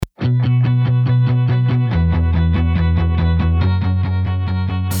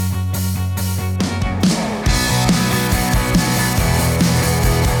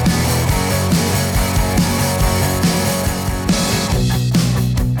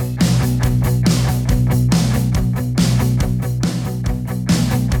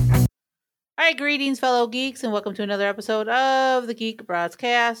right, greetings, fellow geeks, and welcome to another episode of the Geek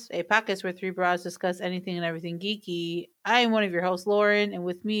Broadscast, a podcast where three broads discuss anything and everything geeky. I am one of your hosts, Lauren, and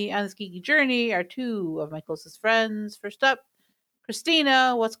with me on this geeky journey are two of my closest friends. First up,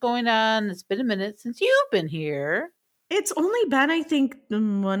 Christina, what's going on? It's been a minute since you've been here. It's only been, I think,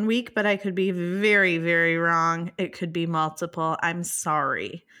 1 week, but I could be very, very wrong. It could be multiple. I'm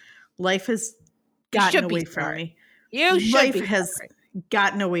sorry. Life has gotten away from me. Life has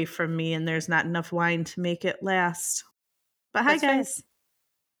gotten away from me, and there's not enough wine to make it last. But hi, guys. Fair.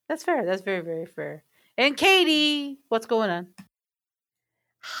 That's fair. That's very, very fair. And Katie, what's going on?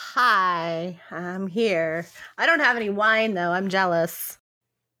 Hi, I'm here. I don't have any wine, though. I'm jealous.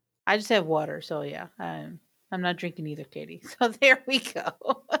 I just have water, so yeah. I'm not drinking either, Katie. So there we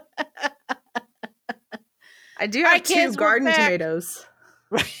go. I do have two garden tomatoes.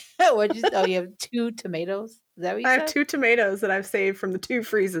 Right. You have 2 tomatoes? Is that what you said? I have 2 tomatoes that I've saved from the 2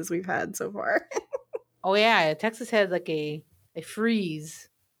 freezes we've had so far. Oh, yeah. Texas had like a freeze,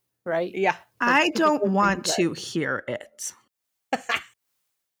 right? Yeah. I don't want to hear it.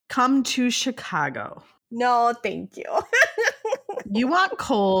 Come to Chicago. No, thank you. You want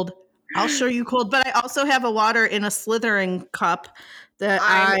cold. I'll show you cold. But I also have a water in a Slytherin cup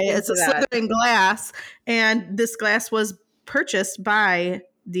it's a Slytherin glass. And this glass was purchased by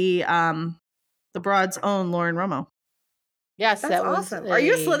the Broad's own Lauren Romo. Yes, that's awesome. Are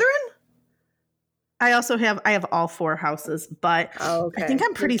you a Slytherin? I have all 4 houses, but I think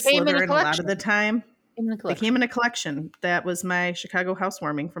I'm pretty Slytherin a lot of the time. They came in a collection. That was my Chicago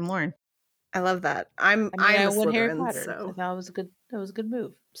housewarming from Lauren. I love that. I'm a Slytherin, Harry Potter. so I thought that was a good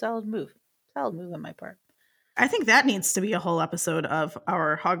move. Solid move on my part. I think that needs to be a whole episode of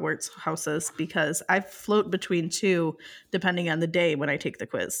our Hogwarts houses because I float between 2 depending on the day when I take the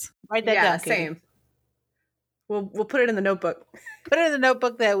quiz. Write that down. Same. We'll put it in the notebook. Put it in the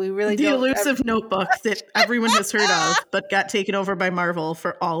notebook that we really the elusive notebook that everyone has heard of, but got taken over by Marvel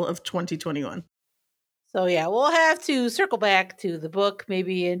for all of 2021. So yeah, we'll have to circle back to the book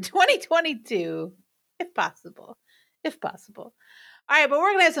maybe in 2022, if possible. All right, but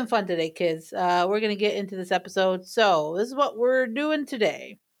we're gonna have some fun today, kids. We're gonna get into this episode. So this is what we're doing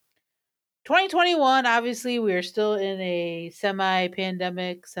today. 2021, obviously, we are still in a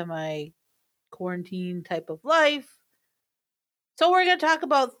semi-pandemic, semi-quarantine type of life. So we're going to talk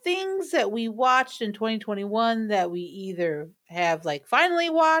about things that we watched in 2021 that we either have finally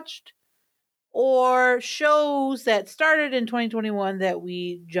watched or shows that started in 2021 that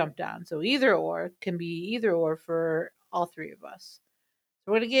we jumped on. So either or can be either or for all 3 of us.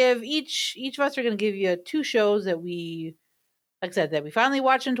 So we're going to give each of us are going to give you 2 shows that we, like I said, that we finally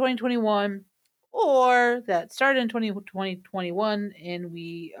watched in 2021 or that started in 2021 and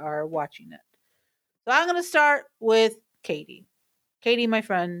we are watching it. So I'm going to start with Katie. Katie, my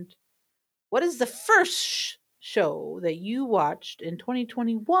friend, what is the first show that you watched in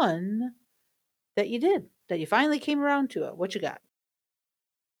 2021 that you finally came around to it? What you got?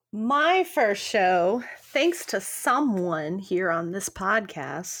 My first show, thanks to someone here on this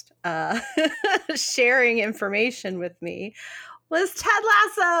podcast sharing information with me, was Ted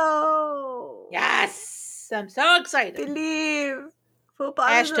Lasso. Yes, I'm so excited. Believe.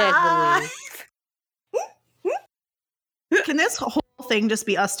 Football #believe. Can this whole thing just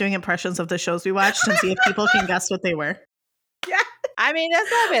be us doing impressions of the shows we watched and see if people can guess what they were? Yeah. I mean,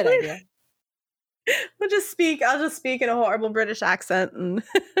 that's not a bad idea. I'll just speak in a horrible British accent and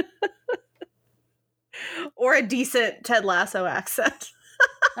or a decent Ted Lasso accent.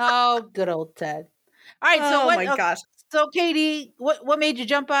 Oh, good old Ted. All right, so my gosh. So Katie, what made you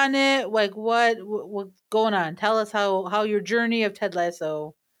jump on it? What's going on? Tell us how your journey of Ted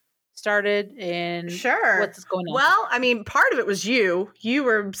Lasso started and what's going on. Well, I mean, part of it was you. You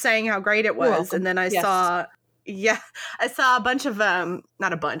were saying how great it was, and then I saw a bunch of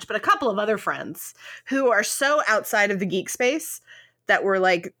not a bunch, but a couple of other friends who are so outside of the geek space that were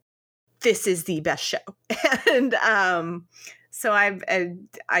like, this is the best show. And so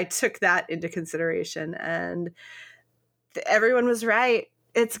I took that into consideration, and everyone was right.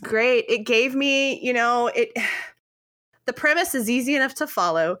 It's great. It gave me, the premise is easy enough to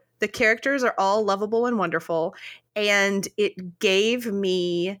follow. The characters are all lovable and wonderful, and it gave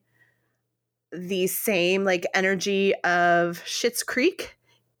me the same energy of Schitt's Creek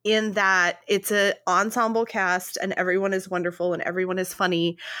in that it's an ensemble cast and everyone is wonderful and everyone is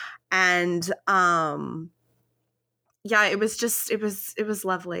funny. And it was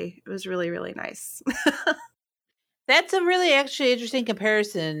lovely. It was really, really nice. That's a really actually interesting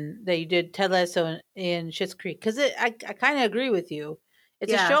comparison that you did, Ted Lasso and Schitt's Creek, because I kind of agree with you.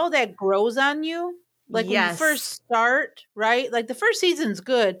 It's a show that grows on you Like when you first start, right? Like the first season's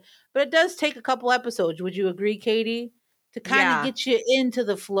good, but it does take a couple episodes. Would you agree, Katie? To kind of get you into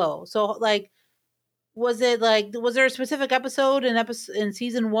the flow. So like, was there a specific episode in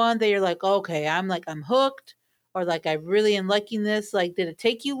season 1 that you're like, okay, I'm hooked, or like I really am liking this? Like, did it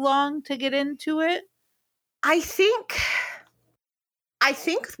take you long to get into it? I think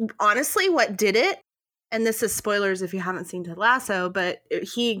honestly what did it, and this is spoilers if you haven't seen Ted Lasso, but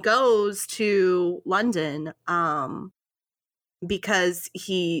he goes to London because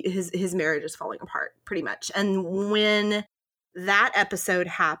his marriage is falling apart pretty much. And when that episode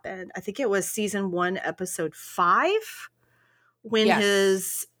happened, I think it was season 1, episode 5, when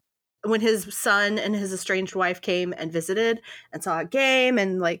his son and his estranged wife came and visited and saw a game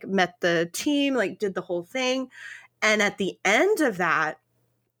and like met the team, like did the whole thing. And at the end of that,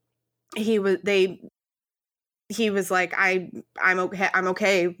 he was like, I'm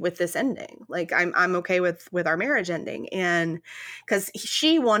okay with this ending. Like I'm okay with our marriage ending. And because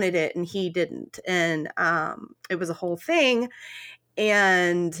she wanted it and he didn't. And it was a whole thing.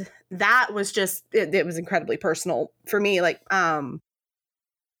 And that was just, it was incredibly personal for me. Like, and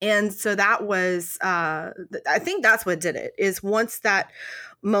so that was, I think that's what did it, is once that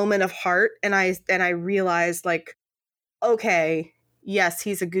moment of heart. And I realized like, okay, yes,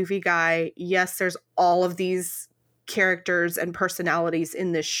 he's a goofy guy. Yes, there's all of these characters and personalities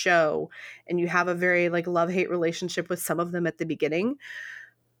in this show. And you have a very like love-hate relationship with some of them at the beginning.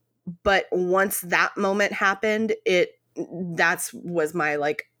 But once that moment happened, was my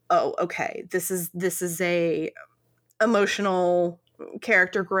like, oh, okay, this is a emotional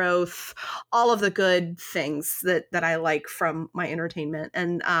character growth, all of the good things that I like from my entertainment.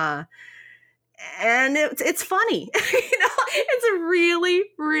 And it's funny. It's really,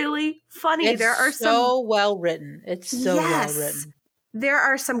 really funny. It's there are so well written. It's so well written. There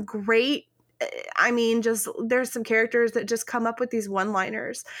are some great, there's some characters that just come up with these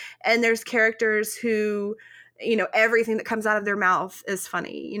one-liners, and there's characters who, everything that comes out of their mouth is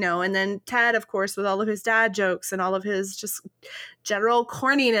funny, and then Ted, of course, with all of his dad jokes and all of his just general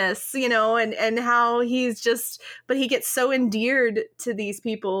corniness, and how he's just, but he gets so endeared to these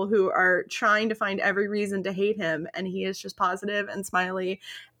people who are trying to find every reason to hate him. And he is just positive and smiley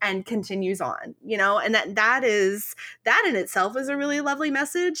and continues on, and that in itself is a really lovely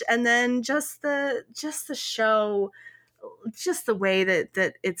message. And then just the show, just the way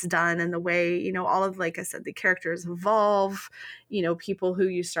that it's done, and the way, all of, like I said, the characters evolve, people who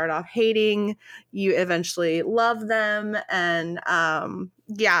you start off hating, you eventually love them. And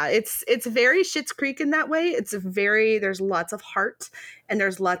it's very Schitt's Creek in that way. There's lots of heart, and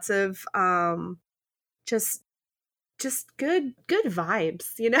there's lots of just good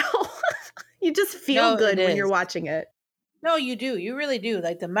vibes, you just feel good when you're watching it. No, you do. You really do.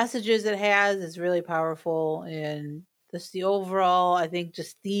 Like the messages it has is really powerful, and the overall, I think,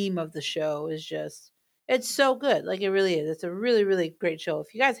 just theme of the show is just, it's so good. Like it really is. It's a really, really great show.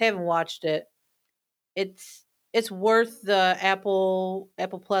 If you guys haven't watched it, it's worth the Apple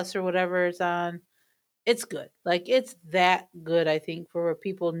Plus or whatever it's on. It's good. Like it's that good, I think, for where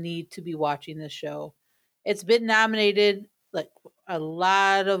people need to be watching this show. It's been nominated like a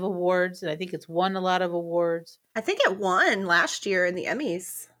lot of awards, and I think it's won a lot of awards. I think it won last year in the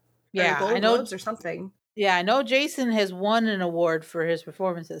Emmys. Yeah, Golden Globes or something. Yeah, I know Jason has won an award for his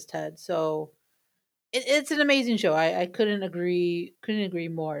performance as Ted. So it's an amazing show. I couldn't agree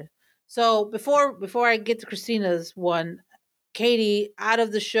more. So before I get to Christina's one, Katie, out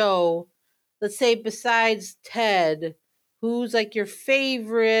of the show, let's say besides Ted, who's like your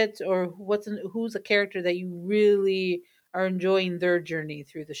favorite, or who's a character that you really are enjoying their journey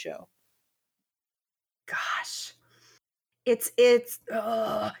through the show? Gosh. It's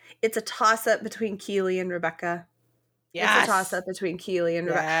a toss-up between Keeley and Rebecca. Yes. It's a toss-up between Keeley and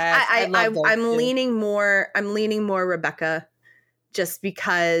Rebecca. Yes, I'm leaning more Rebecca, just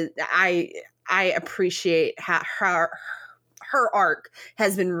because I appreciate how her arc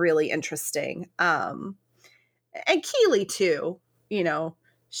has been really interesting. And Keeley too,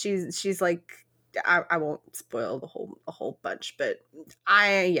 she's like, I won't spoil the whole bunch, but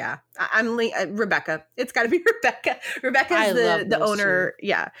I'm Rebecca. It's got to be Rebecca. Rebecca's the owner. Two.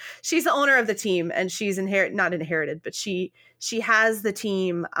 Yeah, she's the owner of the team, and she's not inherited, but she has the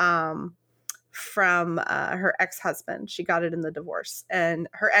team from her ex-husband. She got it in the divorce, and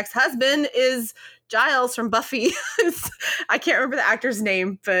her ex-husband is Giles from Buffy. I can't remember the actor's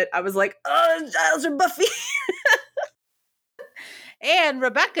name, but I was like, oh, Giles from Buffy. And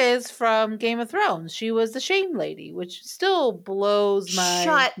Rebecca is from Game of Thrones. She was the Shame Lady, which still blows my mind.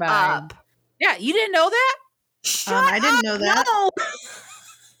 Shut up. Yeah, you didn't know that? I didn't know that. No.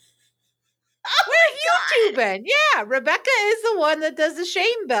 Where have you you been? Yeah, Rebecca is the one that does the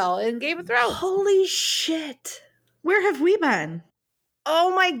shame bell in Game of Thrones. Holy shit. Where have we been?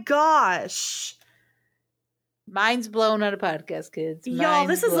 Oh my gosh. Mind's blown on a podcast, kids. Y'all,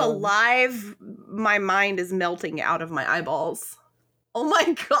 this is a live. My mind is melting out of my eyeballs. Oh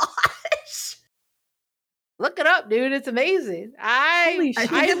my gosh. Look it up, dude. It's amazing. I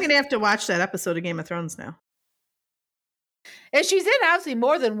think I'm going to have to watch that episode of Game of Thrones now. And she's in obviously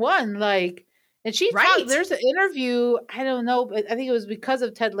more than one. Like, and she talked, there's an interview, I don't know, but I think it was because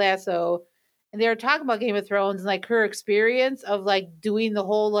of Ted Lasso. And they were talking about Game of Thrones and like her experience of like doing the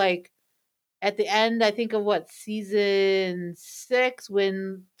whole like at the end, I think of what, season 6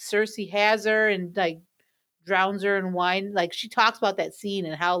 when Cersei has her and like drowns her in wine. Like she talks about that scene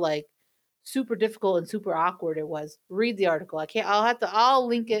and how like super difficult and super awkward it was. Read the article. I'll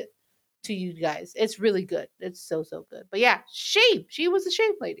link it to you guys. It's really good. It's so good. But yeah, Shame. She was a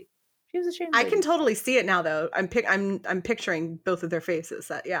Shame lady. She was a Shame lady. I can totally see it now though. I'm picturing both of their faces.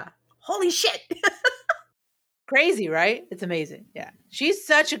 That holy shit. Crazy, right? It's amazing. Yeah. She's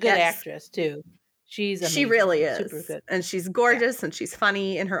such a good actress too. She's amazing. She really is. Super good. And she's gorgeous and she's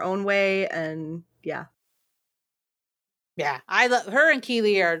funny in her own way. And yeah. Yeah. I love her and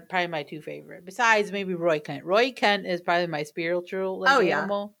Keeley are probably my 2 favorite. Besides maybe Roy Kent. Roy Kent is probably my spiritual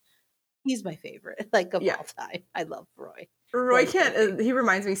animal. He's my favorite, like of all time. I love Roy. Roy Kent, he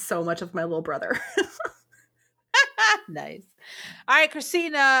reminds me so much of my little brother. Nice. All right,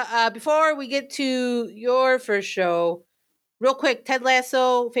 Christina, before we get to your first show, real quick, Ted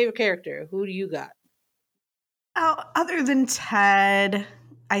Lasso, favorite character. Who do you got? Oh, other than Ted,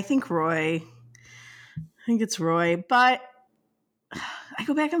 I think Roy. I think it's Roy, but I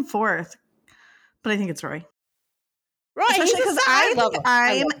go back and forth. But I think it's Roy. Roy, especially because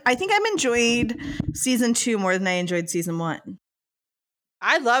I think I'm enjoyed season 2 more than I enjoyed season 1.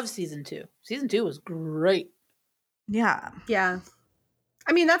 I love season 2. Season 2 was great. Yeah. Yeah.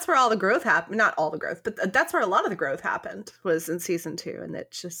 I mean, that's where all the growth happened. Not all the growth, but that's where a lot of the growth happened was in season 2. And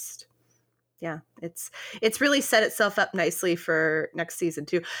it just, it's really set itself up nicely for next season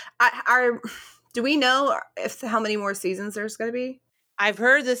too. Do we know how many more seasons there's going to be? I've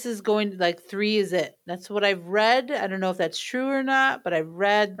heard this is going to like 3 is it. That's what I've read. I don't know if that's true or not, but I've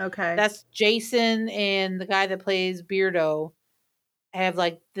read. Okay. That's Jason and the guy that plays Beardo have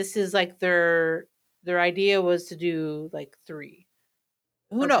like, this is like their idea was to do like 3.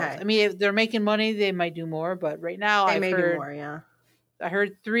 Who knows? I mean, if they're making money, they might do more, but right now I've heard more, yeah. I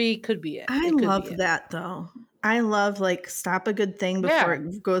heard 3 could be it. I love that though. I love like stop a good thing before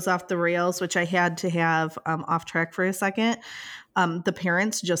it goes off the rails, which I had to have off track for a second. The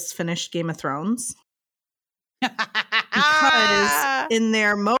parents just finished Game of Thrones because in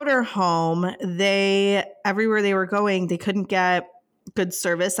their motorhome, everywhere they were going, they couldn't get good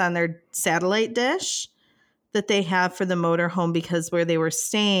service on their satellite dish that they have for the motorhome because where they were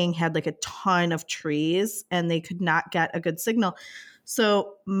staying had like a ton of trees and they could not get a good signal.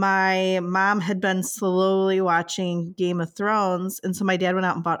 So my mom had been slowly watching Game of Thrones, and so my dad went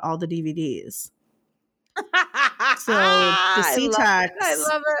out and bought all the DVDs. So the Seatox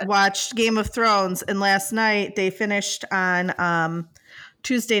watched Game of Thrones, and last night they finished on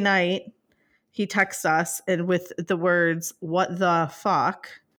Tuesday night. He texts us and with the words, "What the fuck?"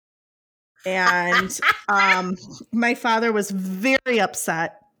 And my father was very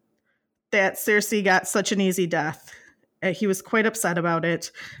upset that Cersei got such an easy death. He was quite upset about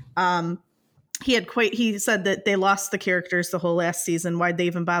it. He said that they lost the characters the whole last season. Why'd they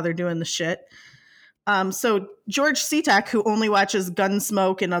even bother doing the shit? So George Seatox, who only watches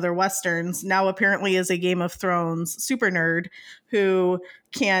Gunsmoke and other Westerns, now apparently is a Game of Thrones super nerd who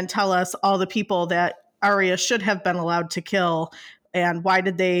can tell us all the people that Arya should have been allowed to kill. And why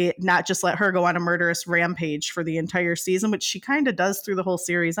did they not just let her go on a murderous rampage for the entire season, which she kind of does through the whole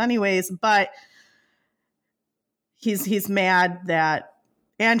series anyways. But he's mad that,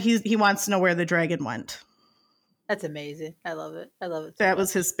 and he wants to know where the dragon went. That's amazing. I love it. That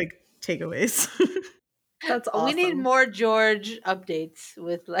was his big takeaways. That's awesome. We need more George updates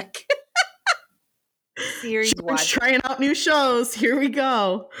with like series George trying out new shows. Here we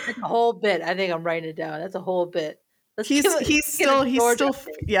go. That's a whole bit. I think I'm writing it down. That's a whole bit. He's still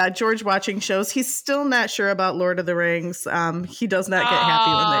George watching shows. He's still not sure about Lord of the Rings. He does not get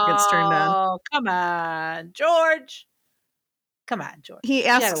happy when that gets turned on. Oh, come on, George. He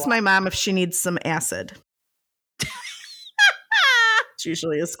asks my mom if she needs some acid. It's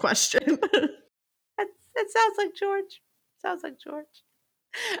usually his question. That sounds like George.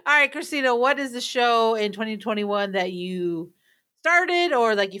 All right, Christina, what is the show in 2021 that you started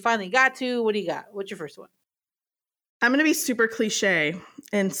or like you finally got to? What do you got? What's your first one? I'm going to be super cliche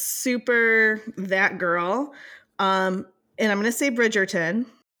and super that girl. And I'm going to say Bridgerton.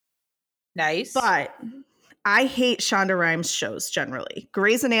 Nice. But I hate Shonda Rhimes shows generally.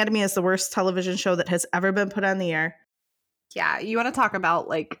 Grey's Anatomy is the worst television show that has ever been put on the air. Yeah, you want to talk about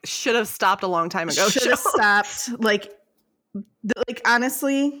like should have stopped a long time ago. Should have stopped. Like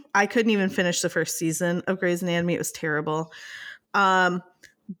honestly, I couldn't even finish the first season of Grey's Anatomy. It was terrible.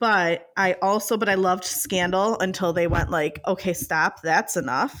 But I loved Scandal until they went like, okay, stop. That's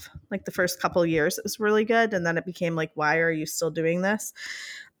enough. Like the first couple of years, it was really good. And then it became like, why are you still doing this?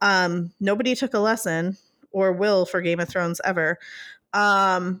 Nobody took a lesson or will for Game of Thrones ever.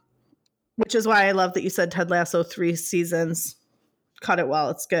 Which is why I love that you said Ted Lasso 3 seasons. Cut it while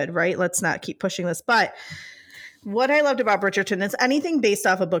it's good, right? Let's not keep pushing this. But what I loved about Bridgerton is anything based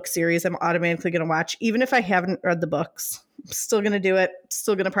off a book series, I'm automatically going to watch, even if I haven't read the books. I'm still going to do it.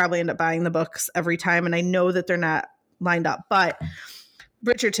 Still going to probably end up buying the books every time. And I know that they're not lined up. But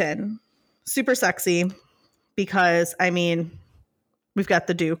Bridgerton, super sexy because, I mean, we've got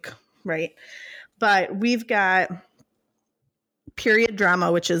the Duke, right? But we've got period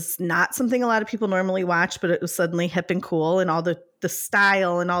drama, which is not something a lot of people normally watch, but it was suddenly hip and cool. And all the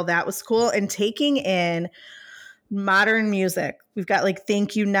style and all that was cool. And taking in modern music. We've got like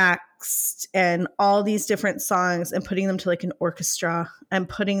Thank You Next and all these different songs and putting them to like an orchestra and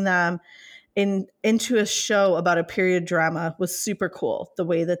putting them into a show about a period drama was super cool. The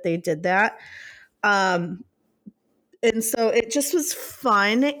way that they did that. And so it just was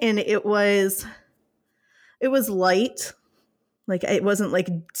fun and it was light. Like it wasn't like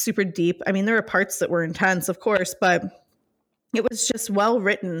super deep. I mean, there were parts that were intense, of course, but it was just well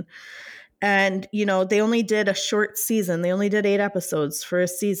written. And, you know, they only did a short season. They only did 8 episodes for a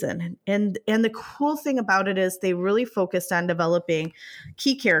season. And the cool thing about it is they really focused on developing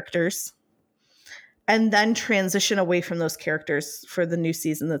key characters and then transition away from those characters for the new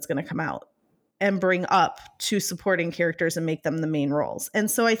season that's going to come out and bring up 2 supporting characters and make them the main roles. And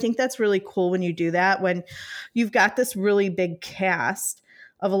so I think that's really cool when you do that, when you've got this really big cast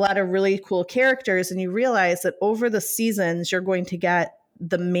of a lot of really cool characters and you realize that over the seasons, you're going to get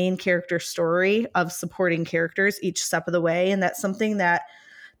the main character story of supporting characters each step of the way. And that's something that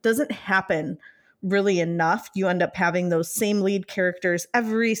doesn't happen really enough. You end up having those same lead characters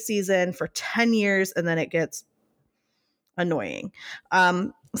every season for 10 years, and then it gets annoying.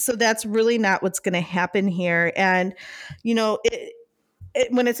 So that's really not what's going to happen here. And, you know,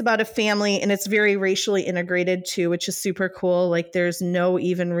 when it's about a family and it's very racially integrated too, which is super cool. Like there's no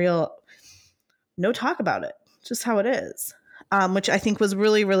talk about it, just how it is. Which I think was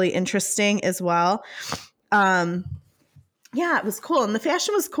really, really interesting as well. Yeah, it was cool. And the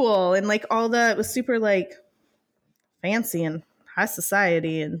fashion was cool. And like it was super like fancy and high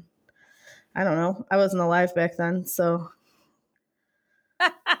society. And I don't know. I wasn't alive back then. So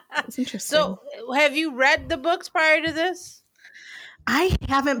it was interesting. So have you read the books prior to this? I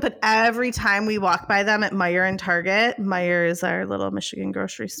haven't, but every time we walk by them at Meijer and Target, Meijer is our little Michigan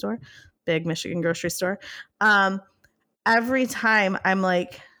grocery store, big Michigan grocery store. Every time I'm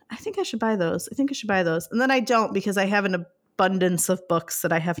like, I think I should buy those. And then I don't because I have an abundance of books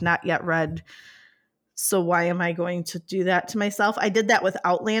that I have not yet read. So why am I going to do that to myself? I did that with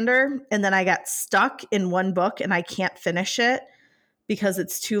Outlander and then I got stuck in one book and I can't finish it because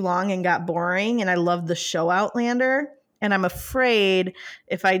it's too long and got boring. And I love the show Outlander. And I'm afraid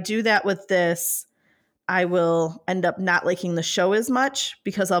if I do that with this, I will end up not liking the show as much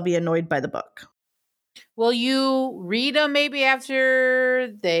because I'll be annoyed by the book. Will you read them maybe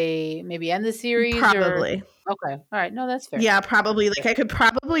after they maybe end the series? Probably. Okay. All right. No, that's fair. Yeah, probably. Like I could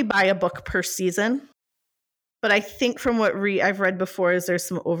probably buy a book per season. But I think from what I've read before is there's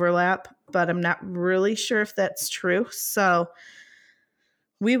some overlap, but I'm not really sure if that's true. So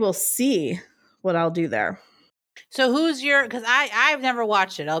we will see what I'll do there. So who's because I've never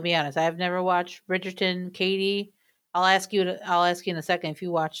watched it. I'll be honest. I've never watched Bridgerton. Katie, I'll ask you in a second if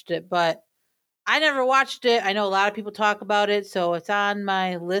you watched it, but I never watched it. I know a lot of people talk about it, so it's on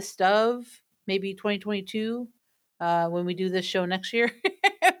my list of maybe 2022 when we do this show next year.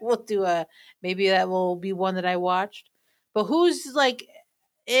 We'll do maybe that will be one that I watched. But who's like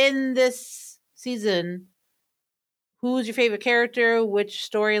in this season? Who's your favorite character? Which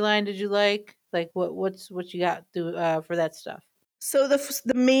storyline did you like? Like what you got for that stuff? So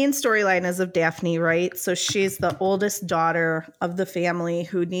the main storyline is of Daphne, right? So she's the oldest daughter of the family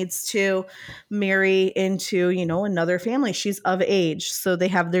who needs to marry into, another family. She's of age. So they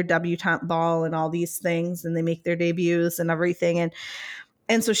have their debutante ball and all these things and they make their debuts and everything.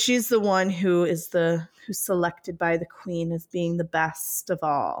 And so she's the one who's selected by the queen as being the best of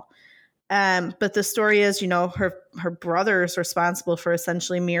all. But the story is, her brother is responsible for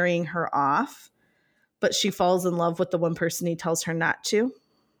essentially marrying her off, but she falls in love with the one person he tells her not to.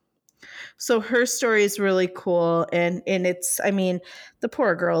 So her story is really cool. And it's, the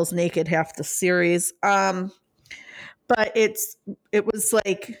poor girl's naked half the series. But it was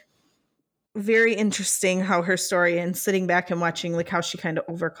like very interesting how her story, and sitting back and watching like how she kind of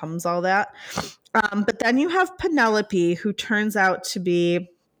overcomes all that. But then you have Penelope, who turns out to be,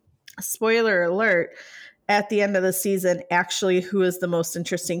 spoiler alert, at the end of the season, actually who is the most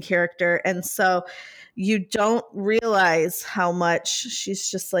interesting character. And so you don't realize how much she's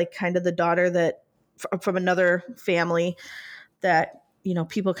just like kind of the daughter that from another family that,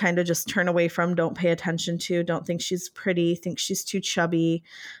 people kind of just turn away from, don't pay attention to, don't think she's pretty, think she's too chubby.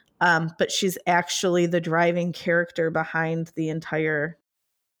 But she's actually the driving character behind the entire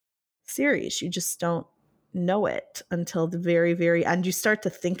series. You just don't know it until the very, very end. You start to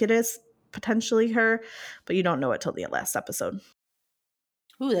think it is potentially her, but you don't know it till the last episode.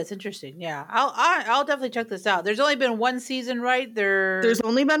 Ooh, that's interesting. Yeah, I'll definitely check this out. There's only been one season, right? There's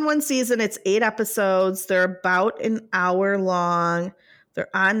only been one season. It's 8 episodes. They're about an hour long. They're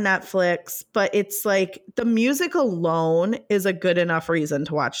on Netflix, but it's like the music alone is a good enough reason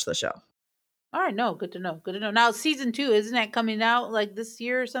to watch the show. All right, no, good to know. Good to know. Now, season 2, isn't that coming out like this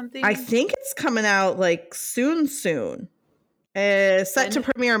year or something? I think it's coming out like soon. Set to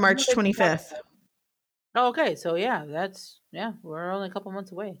premiere March 25th. Okay, so we're only a couple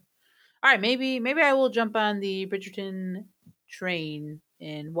months away. All right, maybe I will jump on the Bridgerton train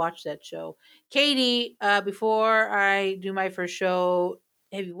and watch that show. Katie, before I do my first show,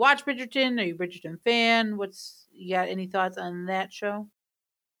 have you watched Bridgerton? Are you a Bridgerton fan? You got any thoughts on that show?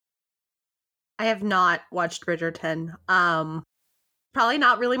 I have not watched Bridgerton. Probably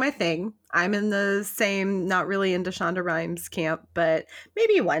not really my thing. I'm in the same, not really into Shonda Rhimes camp, but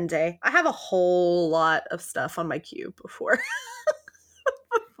maybe one day. I have a whole lot of stuff on my queue before.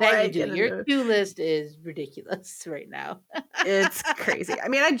 That you do. Your queue list is ridiculous right now. It's crazy.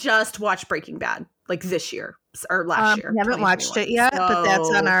 I just watched Breaking Bad like this year or last year. I haven't watched it yet, but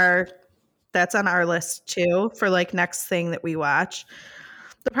that's on our list too for like next thing that we watch.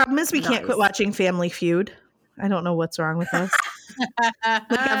 The problem is we can't quit watching Family Feud. I don't know what's wrong with us. Like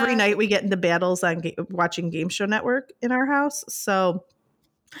every night we get into battles on watching Game Show Network in our house. So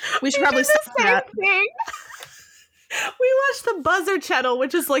we should probably stop that. Thing. We watched the Buzzer Channel,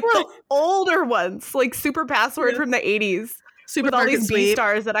 which is like the older ones, like Super Password from the 80s. With all these B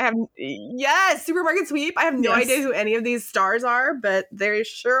stars that I have. Yes, Supermarket Sweep. I have no idea who any of these stars are, but they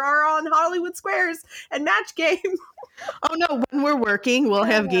sure are on Hollywood Squares and Match Game. Oh no, when we're working, we'll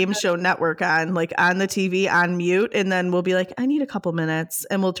have Game Show Network on, like on the TV on mute, and then we'll be like, I need a couple minutes,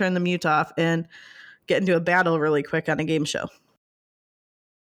 and we'll turn the mute off and get into a battle really quick on a game show.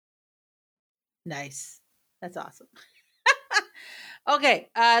 Nice. That's awesome. Okay,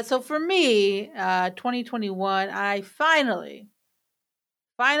 so for me, 2021, I finally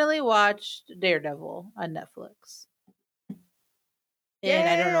watched Daredevil on Netflix. And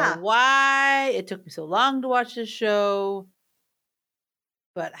I don't know why it took me so long to watch this show,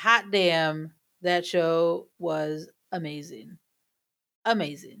 but hot damn, that show was amazing.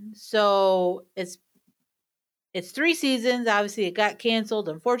 Amazing. So it's 3 seasons. Obviously, it got canceled,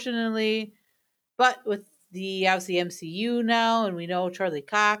 unfortunately, but with the obviously MCU now, and we know Charlie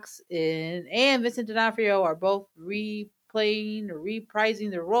Cox and Vincent D'Onofrio are both replaying or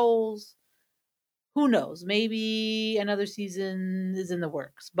reprising their roles. Who knows? Maybe another season is in the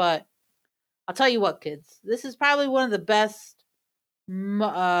works. But I'll tell you what, kids, this is probably one of the best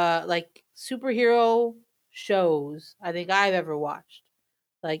like superhero shows I think I've ever watched.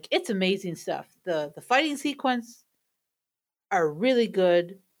 Like, it's amazing stuff. The fighting sequence are really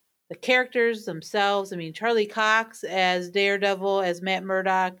good. The characters themselves, Charlie Cox as Daredevil, as Matt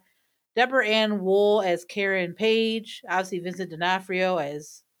Murdock, Deborah Ann Wool as Karen Page, obviously Vincent D'Onofrio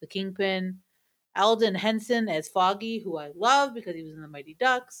as the Kingpin, Eldon Henson as Foggy, who I love because he was in the Mighty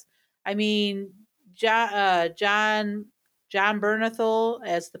Ducks. John Bernthal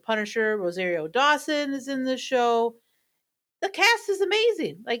as the Punisher, Rosario Dawson is in the show. The cast is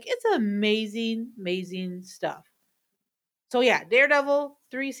amazing. Like, it's amazing, amazing stuff. So yeah, Daredevil,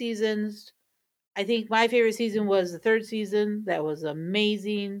 3 seasons. I think my favorite season was the 3rd season. That was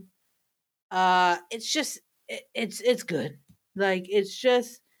amazing. It's good. Like,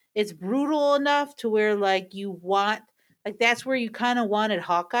 it's brutal enough to where like you want, like that's where you kind of wanted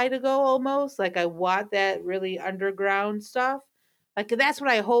Hawkeye to go almost. Like, I want that really underground stuff. Like, that's what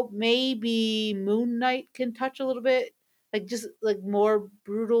I hope maybe Moon Knight can touch a little bit. Like, just like more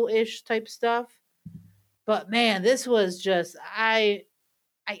brutal-ish type stuff. But man, this was just, I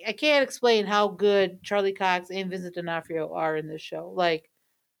I can't explain how good Charlie Cox and Vincent D'Onofrio are in this show. Like,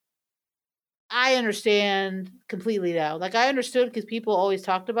 I understand completely now. Like, I understood because people always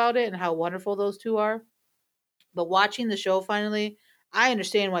talked about it and how wonderful those two are. But watching the show finally, I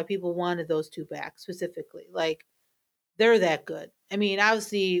understand why people wanted those two back specifically. Like, they're that good. I mean,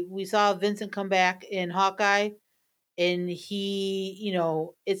 obviously, we saw Vincent come back in Hawkeye, and he, you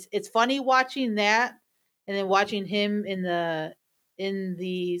know, it's funny watching that, and then watching him in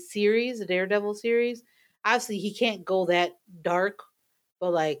the series, the Daredevil series. Obviously, he can't go that dark,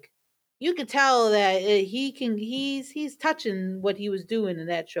 but like you could tell that he's touching what he was doing in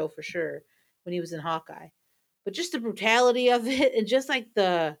that show for sure when he was in Hawkeye. But just the brutality of it, and just like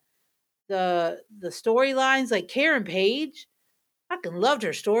the storylines, like Karen Page, I fucking loved her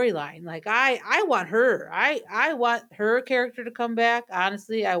storyline. Like I want her. I want her character to come back.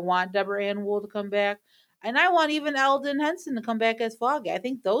 Honestly, I want Deborah Ann Wool to come back, and I want even Eldon Henson to come back as Foggy. I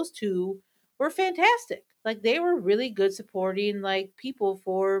think those two were fantastic. Like, they were really good supporting like people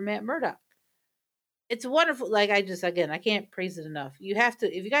for Matt Murdock. It's wonderful. Like, I can't praise it enough. You have to,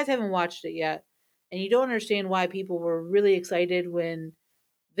 if you guys haven't watched it yet, and you don't understand why people were really excited when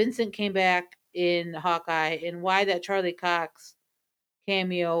Vincent came back in Hawkeye, and why that Charlie Cox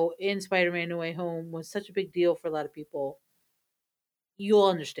cameo in Spider-Man No Way Home was such a big deal for a lot of people, you'll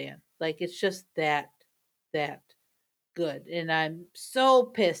understand. Like, it's just that good. And I'm so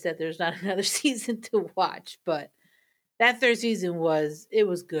pissed that there's not another season to watch, but that third season was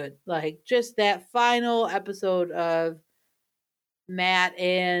good. Like, just that final episode of Matt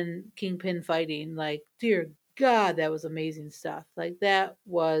and Kingpin fighting, like, dear God, that was amazing stuff. Like, that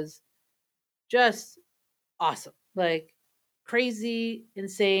was just awesome. Like, crazy,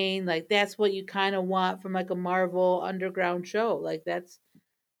 insane. Like, that's what you kind of want from like a Marvel underground show. Like, that's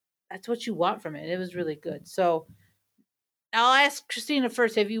what you want from it. It was really good. So I'll ask Christina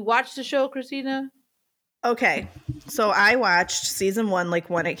first. Have you watched the show, Christina? Okay. So I watched season 1 like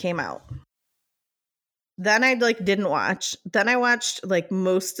when it came out. Then I like didn't watch. Then I watched like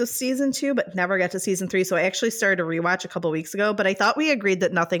most of season 2, but never got to season 3. So I actually started to rewatch a couple weeks ago, but I thought we agreed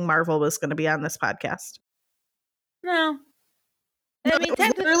that nothing Marvel was going to be on this podcast. No. I mean,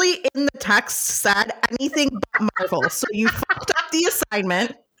 literally in the text said anything but Marvel. So you fucked up the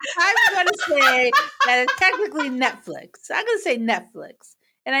assignment. I'm going to say that it's technically Netflix. I'm going to say Netflix.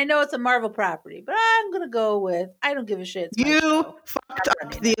 And I know it's a Marvel property, but I'm going to go with I don't give a shit. You fucked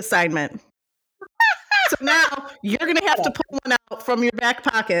up the assignment. So now you're going to have to pull one out from your back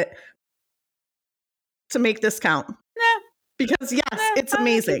pocket to make this count. No. Because yes, it's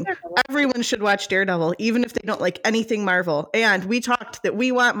amazing. Everyone should watch Daredevil, even if they don't like anything Marvel. And we talked that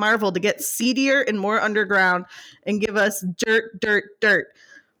we want Marvel to get seedier and more underground and give us dirt.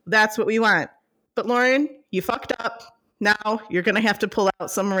 That's what we want. But Lauren, you fucked up. Now you're going to have to pull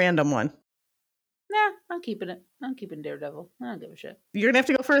out some random one. Nah, I'm keeping it. I'm keeping Daredevil. I don't give a shit. You're going to have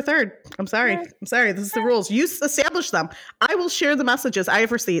to go for a third. I'm sorry. Yeah. I'm sorry. This is the rules. You establish them. I will share the messages. I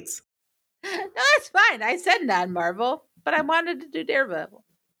have receipts. No, that's fine. I said non-Marvel, but I wanted to do Daredevil.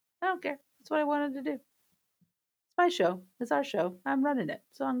 I don't care. That's what I wanted to do. It's my show. It's our show. I'm running it.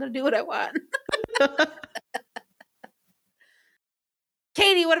 So I'm going to do what I want.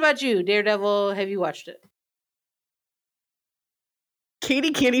 Katie, what about you? Daredevil, have you watched it?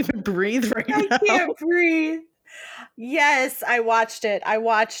 Katie can't even breathe right now. I can't breathe. Yes, I watched it. I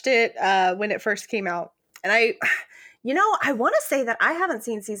watched it when it first came out. And I want to say that I haven't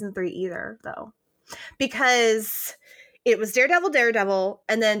seen season 3 either, though. Because it was Daredevil,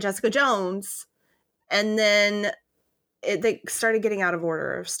 and then Jessica Jones. And then they started getting out of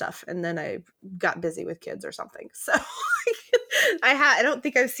order of stuff. And then I got busy with kids or something. So I don't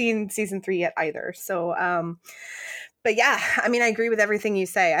think I've seen season 3 yet either. So, but yeah, I mean, I agree with everything you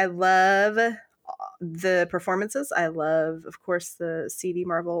say. I love the performances. I love, of course, the seedy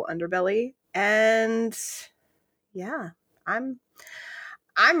Marvel underbelly. And yeah, I'm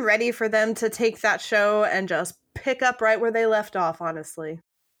ready for them to take that show and just pick up right where they left off, honestly.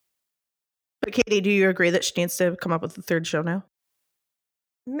 But Katie, do you agree that she needs to come up with a third show now?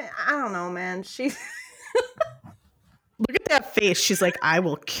 I don't know, man. Look at that face. She's like, I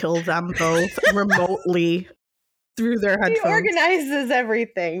will kill them both remotely through their headphones. She organizes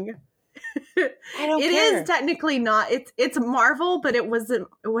everything. I don't care. It is technically not. It's Marvel, but it wasn't.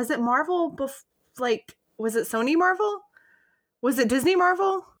 Was it Marvel? Was it Sony Marvel? Was it Disney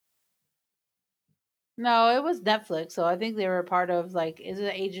Marvel? No, it was Netflix. So I think they were part of is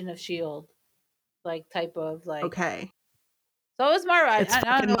it Agent of S.H.I.E.L.D. Type of Okay. So it was Marvel. It's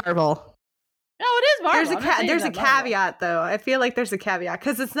fucking Marvel. No, it is Marvel. There's a caveat, though. I feel like there's a caveat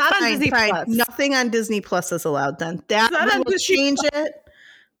because it's not on Disney Plus. Nothing on Disney Plus is allowed then. That will change it.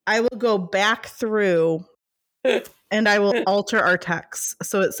 I will go back through and I will alter our text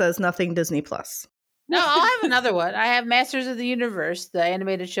so it says nothing Disney Plus. No, I'll have another one. I have Masters of the Universe, the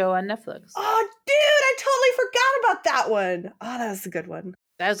animated show on Netflix. Oh, dude, I totally forgot about that one. Oh, that was a good one.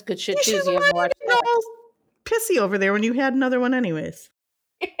 That was good shit too. You haven't watched it all pissy over there when you had another one anyways.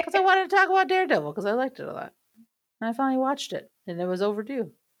 Because I wanted to talk about Daredevil because I liked it a lot. And I finally watched it and it was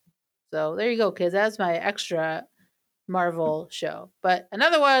overdue. So there you go, kids. That's my extra Marvel show. But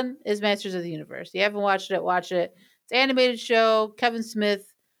another one is Masters of the Universe. If you haven't watched it, watch it. It's an animated show. Kevin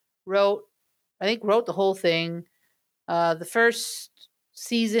Smith wrote the whole thing. The first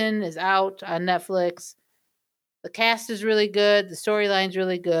season is out on Netflix. The cast is really good. The storyline's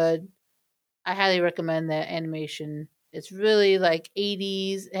really good. I highly recommend that animation. It's really like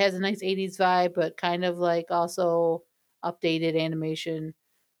 80s. It has a nice 80s vibe, but kind of like also updated animation.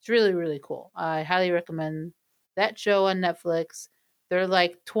 It's really, really cool. I highly recommend that show on Netflix. They're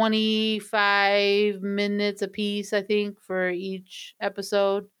like 25 minutes a piece, I think, for each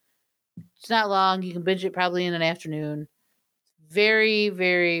episode. It's not long. You can binge it probably in an afternoon. Very,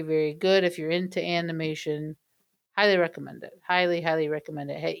 very, very good if you're into animation. Highly recommend it. Highly, highly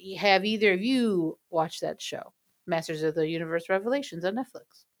recommend it. Have either of you watched that show, Masters of the Universe Revelations on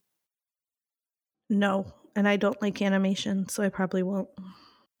Netflix? No, and I don't like animation, so I probably won't.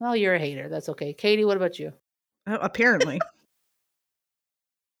 Well, you're a hater. That's okay. Katie, what about you? Apparently.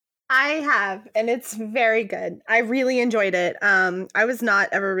 I have, and it's very good. I really enjoyed it. I was not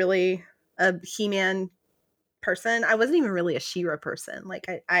ever really a He-Man person. I wasn't even really a She-Ra person. Like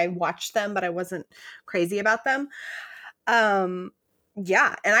I watched them, but I wasn't crazy about them.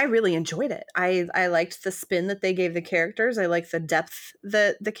 Yeah, and I really enjoyed it. I liked the spin that they gave the characters. I liked the depth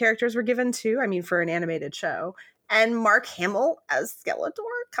that the characters were given to. I mean, for an animated show. And Mark Hamill as Skeletor?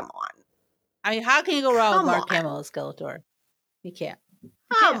 Come on. I mean, how can you go wrong with Mark Hamill as Skeletor? You can't.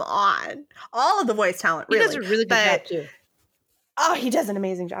 Come on. All of the voice talent, really. He does a really good job, too. Oh, he does an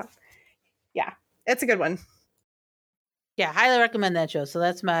amazing job. Yeah, it's a good one. Yeah, highly recommend that show. So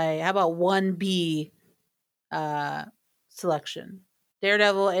that's my, how about 1B selection?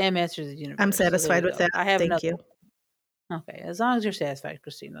 Daredevil and Masters of the Universe. I'm satisfied with that. I have Thank you. Okay, as long as you're satisfied,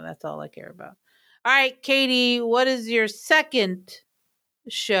 Christina, that's all I care about. All right, Katie, what is your second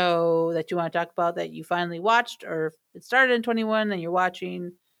show that you want to talk about that you finally watched, or it started in 21 and you're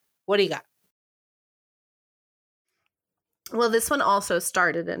watching? What do you got? Well, this one also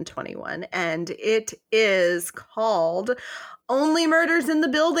started in 21, and it is called Only Murders in the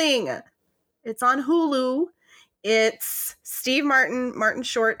Building. It's on Hulu. It's Steve Martin, Martin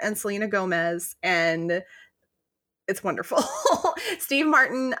Short, and Selena Gomez, and it's wonderful. Steve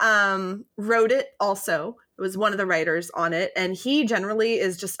Martin wrote it also. It was one of the writers on it, and he generally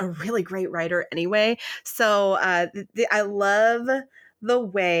is just a really great writer anyway. So I love the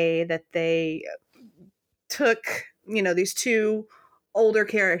way that they took, these two older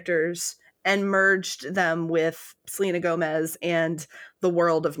characters and merged them with Selena Gomez and the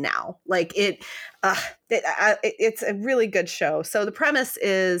world of now. Like it's a really good show. So the premise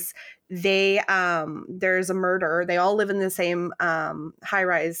is there's a murder. They all live in the same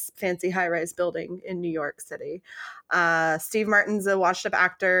fancy high-rise building in New York City. Steve Martin's a washed-up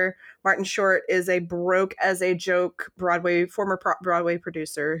actor. Martin Short is a broke as a joke former Broadway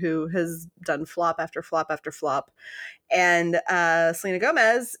producer who has done flop after flop after flop. And Selena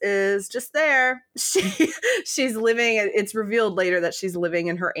Gomez is just there. She's living. It's revealed later that she's living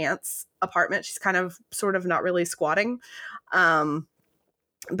in her aunt's apartment. She's kind of, sort of, not really squatting,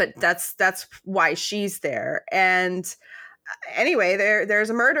 but that's why she's there. And anyway, there's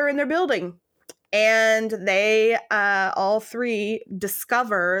a murder in their building, and they all three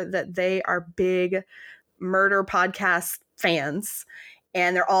discover that they are big murder podcast fans.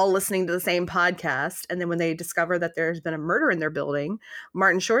 And they're all listening to the same podcast. And then when they discover that there's been a murder in their building,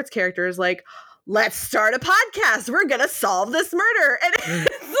 Martin Short's character is like, let's start a podcast. We're going to solve this murder. And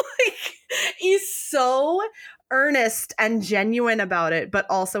it's like, he's so earnest and genuine about it, but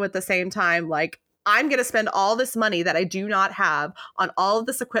also at the same time, like, I'm going to spend all this money that I do not have on all of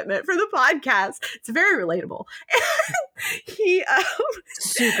this equipment for the podcast. It's very relatable. He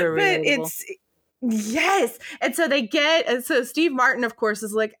super relatable. Yes. And so Steve Martin, of course,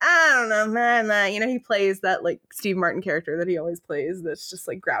 is like, I don't know, man. He plays that like Steve Martin character that he always plays. That's just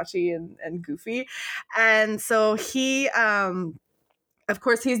like grouchy and goofy. And so he Of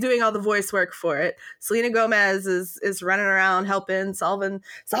course, he's doing all the voice work for it. Selena Gomez is running around helping, solving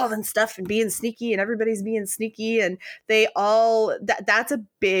stuff and being sneaky, and everybody's being sneaky, and they all that's a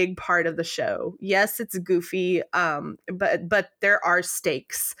big part of the show. Yes, it's goofy, but there are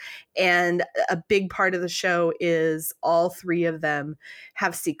stakes, and a big part of the show is all three of them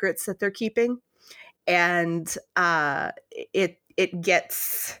have secrets that they're keeping, and it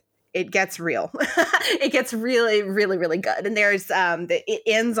gets real. It gets really, really, really good. And there's it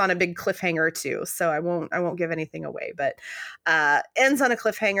ends on a big cliffhanger too. So I won't give anything away, but ends on a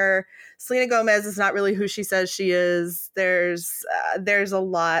cliffhanger. Selena Gomez is not really who she says she is. There's a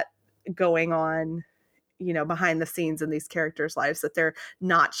lot going on, behind the scenes in these characters' lives that they're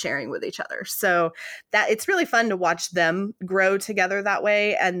not sharing with each other. So that it's really fun to watch them grow together that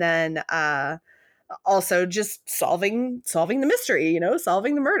way. And then also just solving the mystery,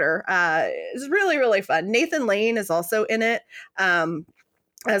 solving the murder. It's really, really fun. Nathan Lane is also in it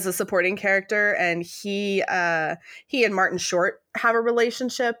as a supporting character, and he and Martin Short have a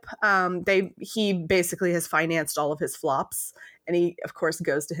relationship. He basically has financed all of his flops, and he of course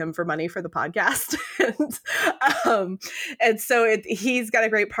goes to him for money for the podcast. and so he's got a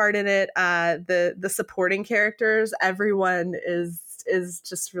great part in it. The supporting characters, everyone is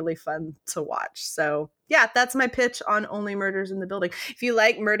just really fun to watch. So yeah, that's my pitch on Only Murders in the Building. If you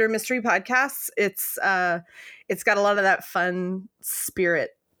like murder mystery podcasts, it's got a lot of that fun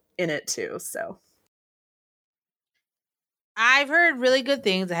spirit in it too. So I've heard really good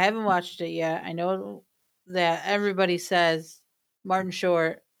things. I haven't watched it yet. I know that everybody says Martin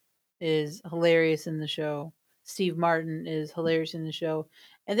Short is hilarious in the show. Steve Martin is hilarious in the show.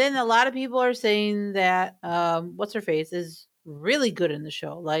 And then a lot of people are saying that what's her face is really good in the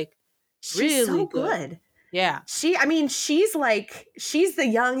show. Like she's really so good. Yeah. She's the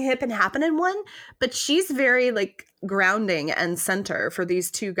young, hip and happening one, but she's very like grounding and center for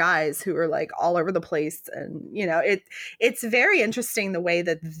these two guys who are like all over the place. And, it's very interesting the way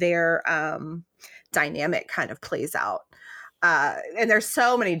that their dynamic kind of plays out. And there's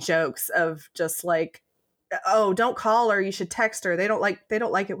so many jokes of just like, oh, don't call her, you should text her. They don't like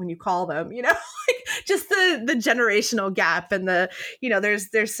it when you call them, like just the generational gap and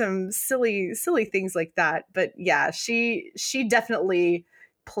there's some silly things like that. But yeah, she definitely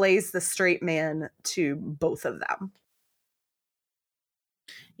plays the straight man to both of them.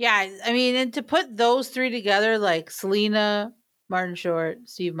 Yeah, I mean, and to put those three together, like Selena, Martin Short,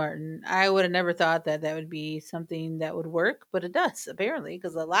 Steve Martin, I would have never thought that would be something that would work, but it does apparently,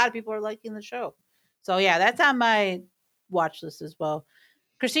 because a lot of people are liking the show. So yeah, that's on my watch list as well.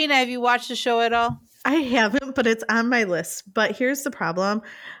 Christina, have you watched the show at all? I haven't, but it's on my list. But here's the problem.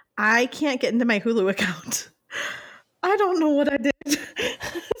 I can't get into my Hulu account. I don't know what I did.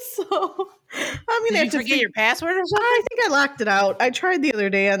 So I'm going to have to forget your password or something? I think I locked it out. I tried the other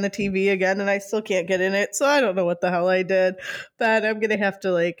day on the TV again, and I still can't get in it. So I don't know what the hell I did. But I'm going to have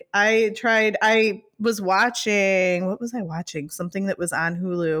to I was watching, what was I watching? Something that was on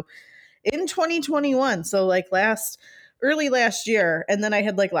Hulu in 2021. So early last year. And then I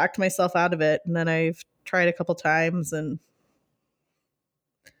had locked myself out of it. And then I've tried a couple times, and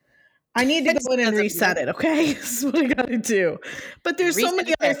I need to go in and reset it. Okay. That's what I got to do. But there's so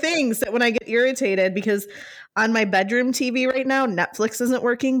many other things that when I get irritated, because on my bedroom TV right now, Netflix isn't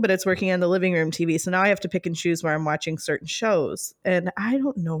working, but it's working on the living room TV. So now I have to pick and choose where I'm watching certain shows, and I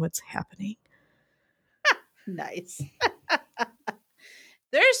don't know what's happening. Nice.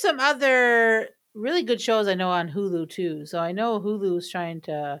 There's some other really good shows I know on Hulu too. So I know Hulu's trying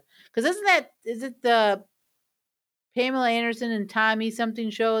to, because is it the Pamela Anderson and Tommy something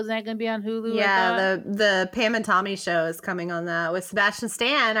show? Isn't that going to be on Hulu? Yeah, the Pam and Tommy show is coming on that with Sebastian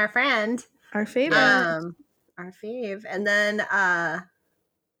Stan, our friend, our favorite, our fave. And then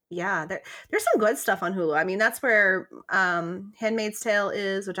yeah, there's some good stuff on Hulu. I mean, that's where Handmaid's Tale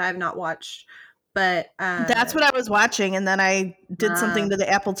is, which I have not watched. But that's what I was watching, and then I did something to the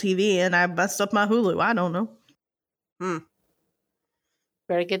Apple TV, and I messed up my Hulu. I don't know.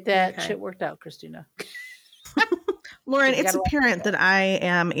 Better get that shit worked out, Christina. Lauren, it's apparent that I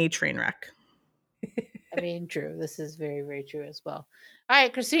am a train wreck. I mean, true. This is very, very true as well. All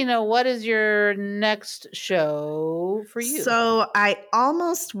right, Christina, what is your next show for you? So I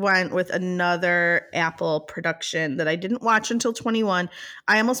almost went with another Apple production that I didn't watch until 21.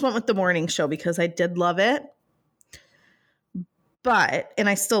 I almost went with The Morning Show because I did love it. And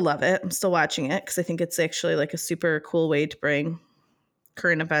I still love it. I'm still watching it because I think it's actually a super cool way to bring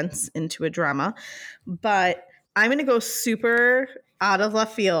current events into a drama. But I'm going to go super out of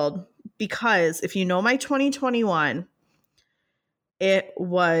left field because if you know my 2021, it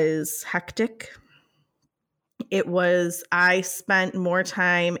was hectic. I spent more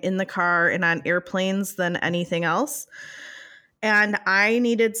time in the car and on airplanes than anything else. And I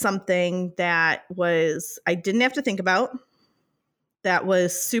needed something that I didn't have to think about, that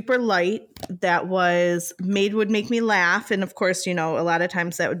was super light, that would make me laugh. And of course, a lot of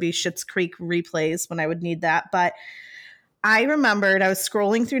times that would be Schitt's Creek replays when I would need that. But I remembered I was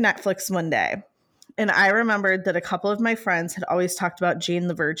scrolling through Netflix one day, and I remembered that a couple of my friends had always talked about Jane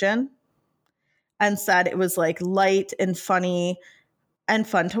the Virgin and said it was like light and funny and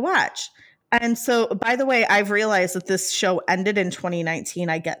fun to watch. And so, by the way, I've realized that this show ended in 2019.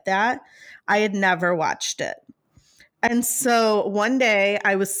 I get that. I had never watched it. And so one day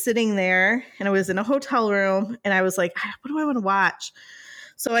I was sitting there and I was in a hotel room and I was like, what do I want to watch?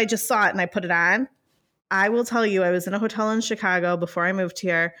 So I just saw it and I put it on. I will tell you, I was in a hotel in Chicago before I moved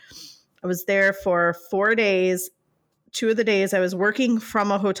here. I was there for 4 days. 2 of the days I was working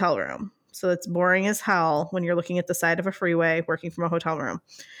from a hotel room. So it's boring as hell when you're looking at the side of a freeway working from a hotel room.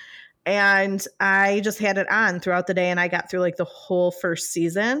 And I just had it on throughout the day, and I got through like the whole first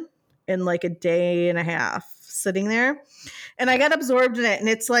season in like a day and a half sitting there. And I got absorbed in it, and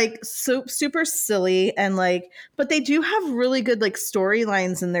it's like super silly, and like, but they do have really good like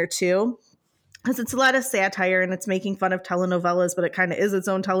storylines in there too, because it's a lot of satire and it's making fun of telenovelas, but it kind of is its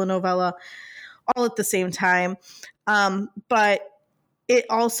own telenovela all at the same time. But it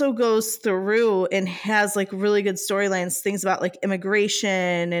also goes through and has like really good storylines, things about like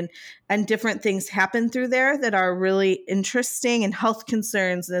immigration and different things happen through there that are really interesting, and health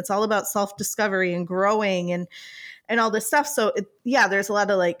concerns. And it's all about self-discovery and growing and all this stuff. So there's a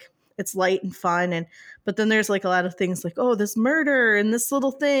lot of like, it's light and fun. But then there's like a lot of things like, oh, this murder and this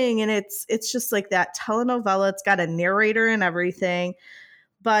little thing. And it's just like that telenovela. It's got a narrator and everything.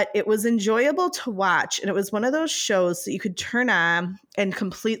 But it was enjoyable to watch. And it was one of those shows that you could turn on and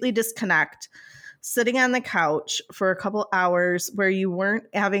completely disconnect, sitting on the couch for a couple hours where you weren't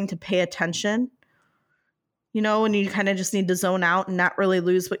having to pay attention, and you kind of just need to zone out and not really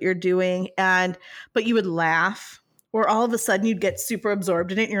lose what you're doing. But you would laugh, or all of a sudden you'd get super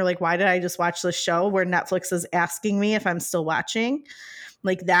absorbed in it. And you're like, why did I just watch this show where Netflix is asking me if I'm still watching?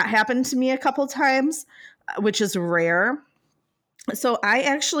 Like that happened to me a couple times, which is rare. So I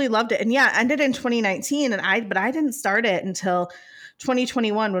actually loved it. And yeah, it ended in 2019. But I didn't start it until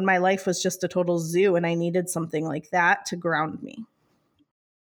 2021, when my life was just a total zoo and I needed something like that to ground me.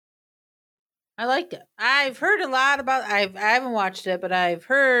 I liked it. I've heard a lot about I haven't watched it, but I've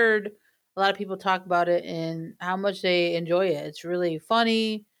heard a lot of people talk about it and how much they enjoy it. It's really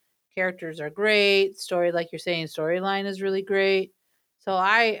funny. Characters are great. Story, like you're saying, storyline is really great. So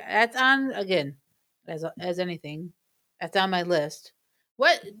that's on, again, as anything. That's on my list.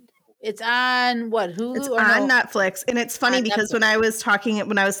 It's on what? Hulu? It's on Netflix. And it's funny because when I was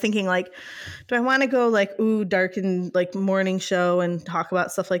thinking like, do I want to go like, dark and like morning show and talk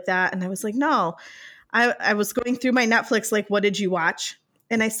about stuff like that? And I was like, no. I was going through my Netflix, like, what did you watch?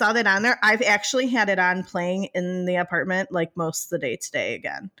 And I saw that on there. I've actually had it on playing in the apartment like most of the day today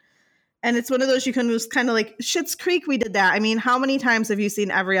again. And it's one of those you can just kind of like, Schitt's Creek, we did that. I mean, how many times have you seen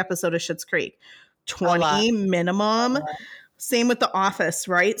every episode of Schitt's Creek? 20 minimum. Same with The Office,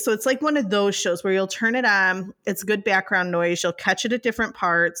 right? So it's like one of those shows where you'll turn it on. It's good background noise. You'll catch it at different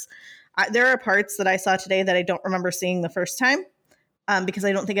parts. There are parts that I saw today that I don't remember seeing the first time because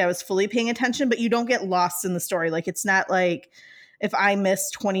I don't think I was fully paying attention, but you don't get lost in the story. Like it's not like if I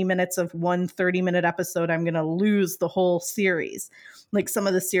miss 20 minutes of one 30-minute episode, I'm going to lose the whole series. Like some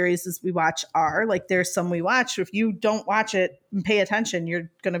of the series we watch are like, there's some we watch. If you don't watch it and pay attention,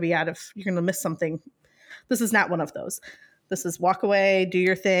 you're going to miss something. This is not one of those. This is walk away, do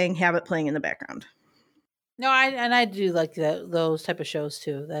your thing, have it playing in the background. No, I do like those type of shows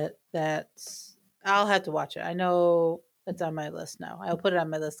too. That's I'll have to watch it. I know it's on my list now. I'll put it on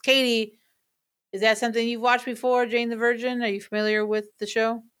my list. Katie, is that something you've watched before, Jane the Virgin? Are you familiar with the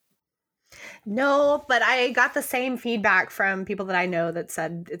show? No, but I got the same feedback from people that I know that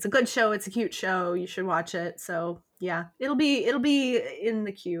said it's a good show, it's a cute show, you should watch it. So yeah, it'll be in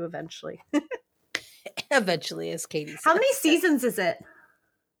the queue eventually. Eventually, as Katie said. How many seasons is it?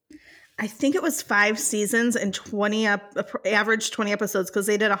 I think it was 5 seasons and average 20 episodes because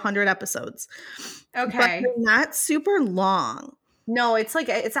they did 100 episodes. Okay. But they're not super long. No, it's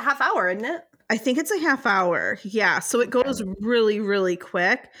a half hour, isn't it? I think it's a half hour. Yeah. So it goes really, really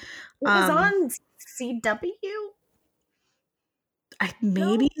quick. It was on CW?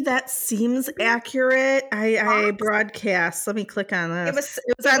 That seems accurate. I broadcast. Let me click on this.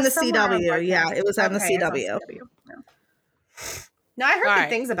 It was on the CW. Yeah, it was on the CW. No, I heard good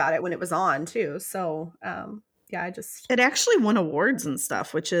things about it when it was on too. So, yeah, it actually won awards and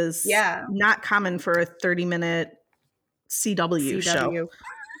stuff, which is not common for a 30-minute CW show.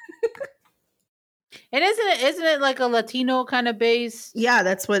 And isn't it like a Latino kind of base? Yeah,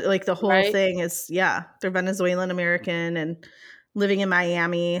 that's what like the whole thing is. Yeah, they're Venezuelan American and living in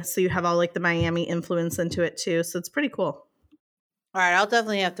Miami, so you have all like the Miami influence into it too. So it's pretty cool. All right, I'll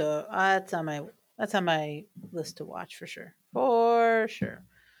definitely have to. That's on my list to watch for sure. For sure.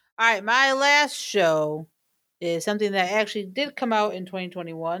 All right, my last show is something that actually did come out in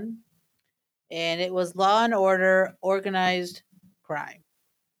 2021, and it was Law and Order: Organized Crime.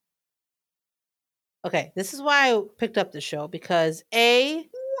 Okay, this is why I picked up the show because the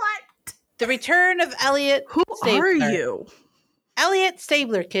return of Elliot. Who Stabler. Are you? Elliot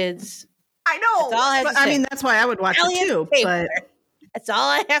Stabler, kids. I know. That's all I have to say. I mean, that's why I would watch Elliot it too. Stabler. But that's all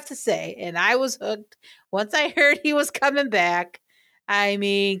I have to say. And I was hooked once I heard he was coming back. I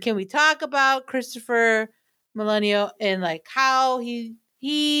mean, can we talk about Christopher Millennial and like how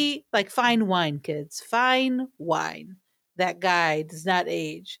he like fine wine, kids, fine wine. That guy does not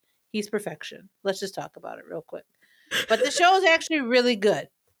age. He's perfection. Let's just talk about it real quick. But the show is actually really good.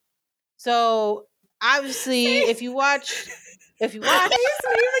 So obviously, if you watch,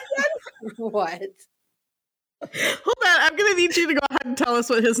 what? Hold on, I'm gonna need you to go ahead and tell us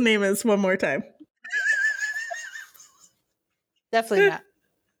what his name is one more time. Definitely not.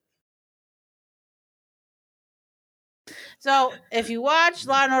 So if you watch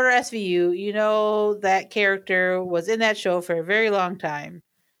Law and Order SVU, you know that character was in that show for a very long time.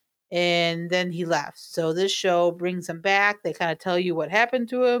 And then he left. So this show brings him back. They kind of tell you what happened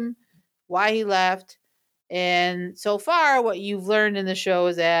to him, why he left. And so far, what you've learned in the show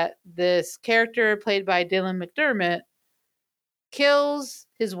is that this character played by Dylan McDermott kills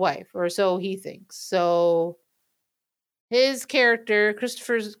his wife, or so he thinks. So his character,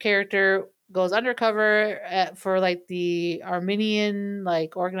 Christopher's character, goes undercover for like the Armenian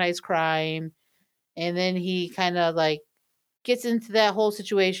like organized crime. And then he kind of like gets into that whole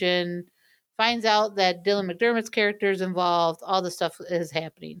situation, finds out that Dylan McDermott's character is involved, all the stuff is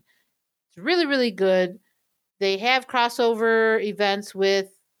happening. It's really, really good. They have crossover events with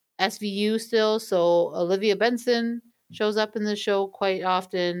SVU still, so Olivia Benson shows up in the show quite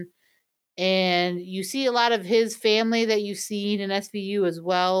often. And you see a lot of his family that you've seen in SVU as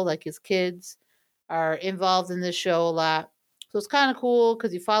well, like his kids are involved in this show a lot. So it's kind of cool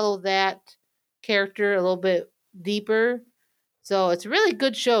because you follow that character a little bit deeper. So it's a really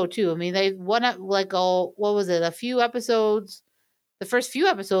good show too. I mean, they won up like a few episodes. The first few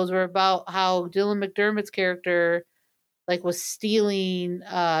episodes were about how Dylan McDermott's character like was stealing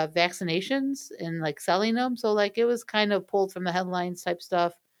vaccinations and like selling them. So like it was kind of pulled from the headlines type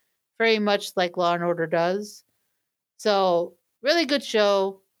stuff, very much like Law and Order does. So really good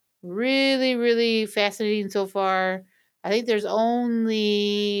show, really really fascinating so far. I think there's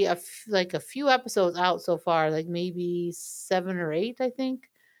only a few episodes out so far, like maybe 7 or 8, I think.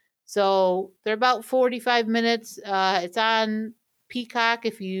 So they're about 45 minutes. It's on Peacock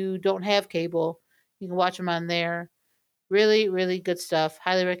if you don't have cable. You can watch them on there. Really, really good stuff.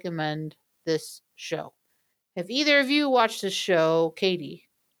 Highly recommend this show. Have either of you watched this show, Katie?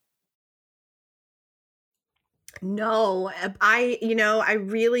 No, I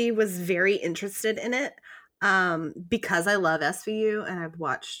really was very interested in it because I love SVU and I've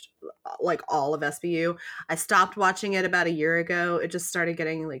watched like all of SVU. I stopped watching it about a year ago. It just started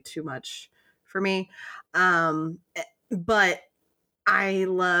getting like too much for me. But I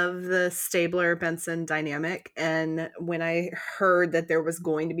love the Stabler Benson dynamic, and when I heard that there was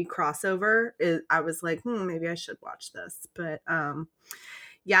going to be crossover, I was like, maybe I should watch this. But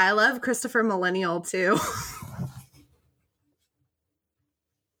yeah, I love Christopher Millennial too.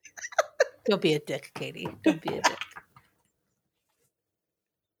 Don't be a dick, Katie. Don't be a dick.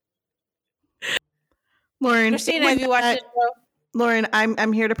 Lauren, Christina, have you watched this show? Lauren,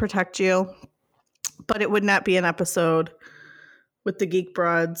 I'm here to protect you, but it would not be an episode with the Geek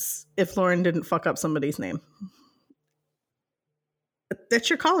Broads if Lauren didn't fuck up somebody's name. That's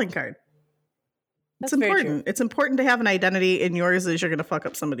your calling card. It's important. It's important to have an identity, and yours is you're going to fuck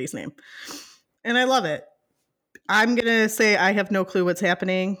up somebody's name. And I love it. I'm going to say I have no clue what's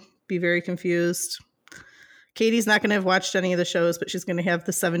happening. Be very confused. Katie's not going to have watched any of the shows, but she's going to have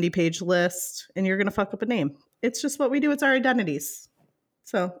the 70-page list, and you're going to fuck up a name. It's just what we do. It's our identities.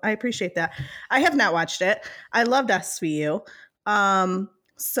 So I appreciate that. I have not watched it. I loved SVU.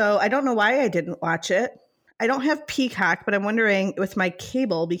 So I don't know why I didn't watch it. I don't have Peacock, but I'm wondering with my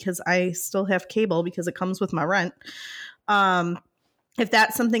cable, because I still have cable because it comes with my rent, if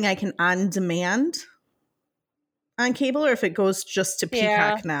that's something I can on demand on cable or if it goes just to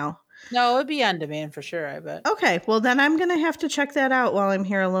Peacock now. No, it'd be on demand for sure, I bet. Okay, well then I'm going to have to check that out while I'm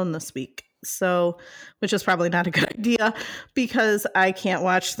here alone this week. So, which is probably not a good idea because I can't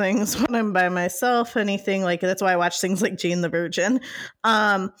watch things when I'm by myself, anything like that's why I watch things like Jane the Virgin,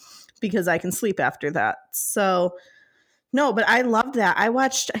 because I can sleep after that. So, no, but I loved that. I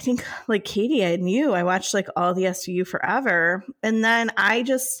watched, I think like Katie and you, I watched like all the SVU forever. And then I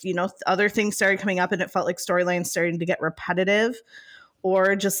just, other things started coming up and it felt like storylines starting to get repetitive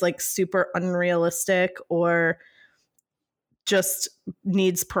or just like super unrealistic or just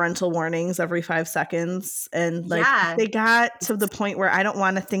needs parental warnings every 5 seconds. And like they got to the point where I don't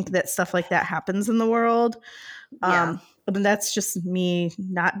want to think that stuff like that happens in the world. But that's just me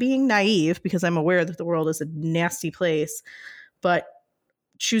not being naive because I'm aware that the world is a nasty place, but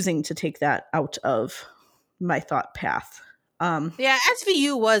choosing to take that out of my thought path. Yeah,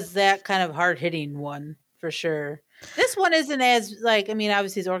 SVU was that kind of hard-hitting one for sure. This one isn't as like, I mean,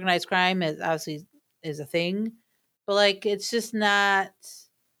 obviously it's organized crime is obviously is a thing, but like it's just not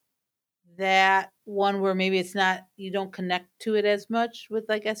that one where maybe it's not, you don't connect to it as much with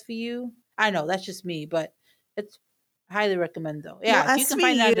like SVU. I know that's just me, but it's highly recommend though. Yeah, well, you can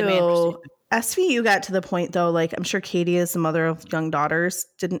find it on demand. SVU got to the point though, like I'm sure Katie, as the mother of young daughters,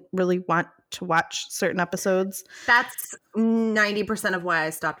 didn't really want to watch certain episodes. That's 90% of why I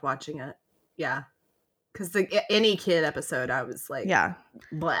stopped watching it. Yeah. Because any kid episode, I was like,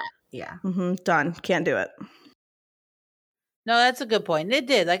 blah. Yeah. Done. Can't do it. No, that's a good point. It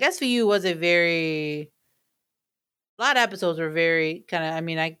did. Like SVU was a lot of episodes were very kind of, I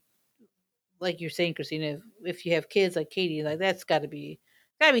mean, like you're saying, Christina, if you have kids like Katie, like that's gotta be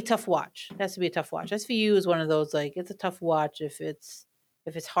tough watch. It has to be a tough watch. SVU is one of those, like, it's a tough watch if it's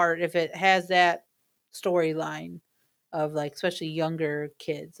hard, if it has that storyline of like, especially younger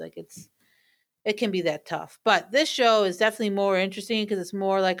kids, like it can be that tough. But this show is definitely more interesting because it's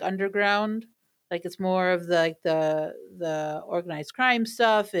more like underground. Like it's more of the organized crime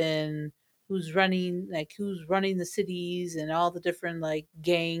stuff and who's running the cities and all the different like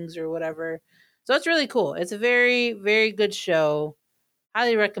gangs or whatever. So it's really cool. It's a very, very good show.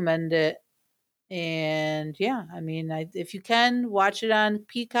 Highly recommend it. And yeah, I mean, if you can watch it on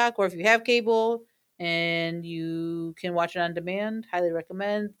Peacock or if you have cable and you can watch it on demand, highly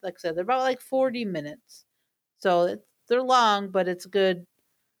recommend. Like I said, they're about like 40 minutes. So they're long, but it's good.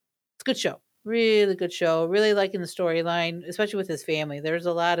 It's a good show. Really good show. Really liking the storyline, especially with his family. There's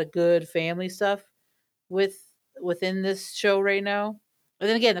a lot of good family stuff within this show right now. And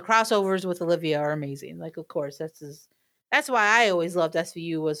then again, the crossovers with Olivia are amazing. Like, of course, that's why I always loved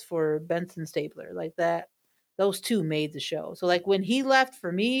SVU was for Benson Stabler. Like that, those two made the show. So like when he left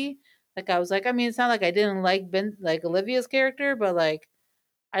for me, like I was like, I mean, it's not like I didn't like Olivia's character, but like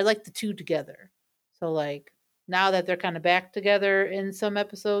I liked the two together. So like now that they're kind of back together in some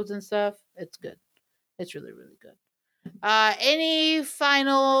episodes and stuff, it's good. It's really, really good. Any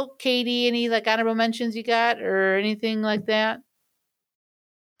final, Katie, any like honorable mentions you got or anything like that?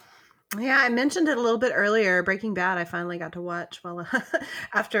 Yeah, I mentioned it a little bit earlier. Breaking Bad, I finally got to watch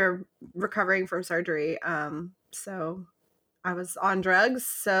after recovering from surgery. So I was on drugs,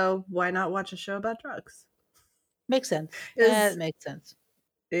 so why not watch a show about drugs? Makes sense. That makes sense.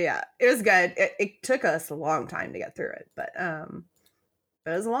 Yeah, it was good. It took us a long time to get through it, but it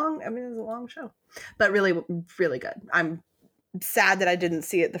was long. I mean, it was a long show, but really, really good. I'm sad that I didn't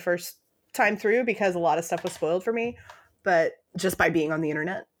see it the first time through because a lot of stuff was spoiled for me, but just by being on the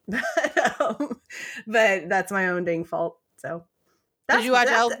internet. But that's my own dang fault. So, did you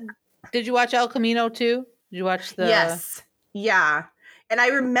watch El Camino too? Did you watch the? Yes, yeah. And I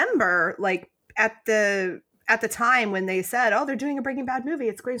remember, like at the time when they said, "Oh, they're doing a Breaking Bad movie.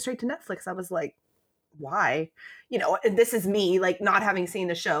 It's going straight to Netflix." I was like, "Why?" You know, this is me, like not having seen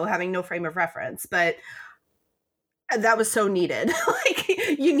the show, having no frame of reference, but that was so needed. Like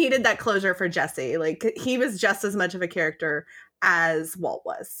you needed that closure for Jesse. Like he was just as much of a character as Walt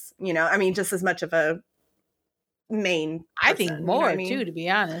was, you know, I mean, just as much of a main person, I think more too, to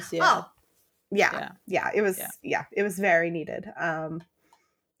be honest. Yeah. Oh, yeah. It was, it was very needed.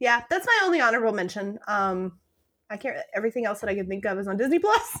 Yeah, that's my only honorable mention. I can't, everything else that I can think of is on Disney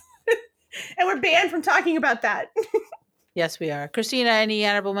Plus and we're banned from talking about that. Yes, we are. Christina, any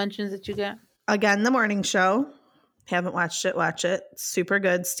honorable mentions that you got? Again, The Morning Show. Haven't watched it. Watch it. Super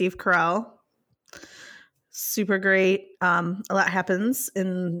good. Steve Carell. Super great. A lot happens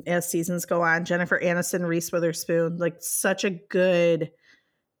as seasons go on. Jennifer Aniston, Reese Witherspoon, like such a good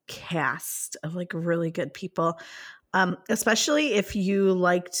cast of like really good people. Especially if you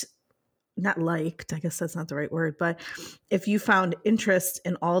liked not liked, I guess that's not the right word, but if you found interest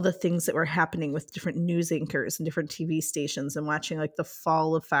in all the things that were happening with different news anchors and different TV stations and watching like the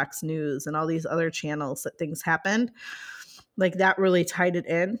fall of Fox News and all these other channels that things happened, like that really tied it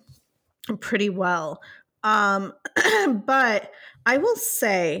in pretty well. But I will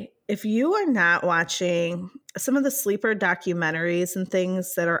say, if you are not watching some of the sleeper documentaries and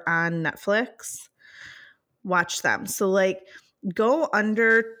things that are on Netflix, watch them. So like go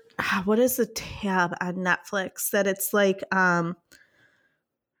under, what is the tab on Netflix that it's like, I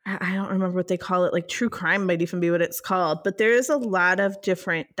don't remember what they call it, like true crime might even be what it's called, but there is a lot of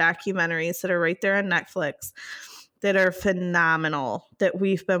different documentaries that are right there on Netflix that are phenomenal that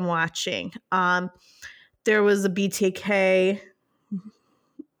we've been watching. There was a BTK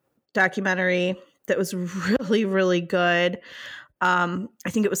documentary that was really, really good. I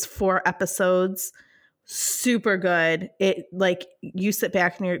think it was 4 episodes. Super good. It like you sit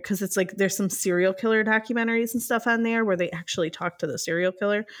back and you're, because it's like there's some serial killer documentaries and stuff on there where they actually talk to the serial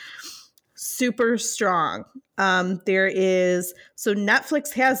killer. Super strong. There is, so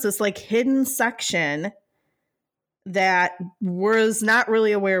Netflix has this like hidden section that was not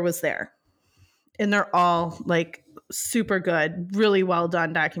really aware was there. And they're all like super good, really well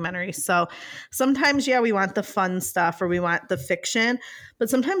done documentaries. So sometimes, yeah, we want the fun stuff or we want the fiction, but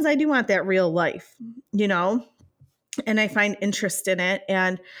sometimes I do want that real life, you know, and I find interest in it.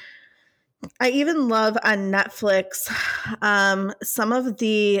 And I even love on Netflix some of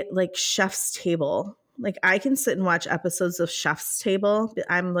the like Chef's Table. Like I can sit and watch episodes of Chef's Table.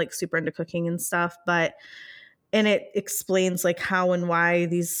 I'm like super into cooking and stuff, and it explains like how and why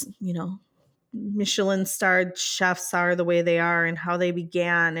these, you know, Michelin starred chefs are the way they are and how they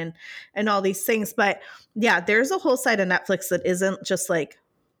began and all these things. But yeah, there's a whole side of Netflix that isn't just like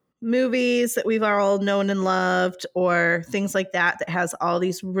movies that we've all known and loved or things like that, that has all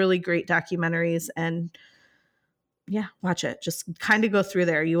these really great documentaries. And yeah, watch it. Just kind of go through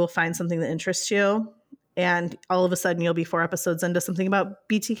there. You will find something that interests you. And all of a sudden you'll be 4 episodes into something about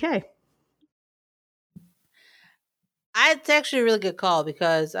BTK. It's actually a really good call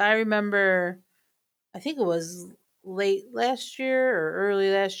because I remember, I think it was late last year or early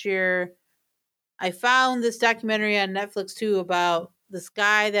last year, I found this documentary on Netflix too about this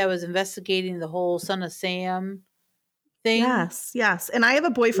guy that was investigating the whole Son of Sam thing. Yes. And I have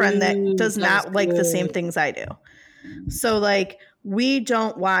a boyfriend that does not like the same things I do. So like we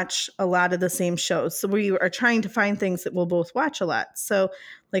don't watch a lot of the same shows. So we are trying to find things that we'll both watch a lot. So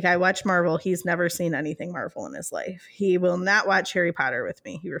like I watch Marvel. He's never seen anything Marvel in his life. He will not watch Harry Potter with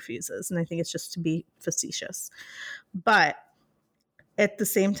me. He refuses. And I think it's just to be facetious. But at the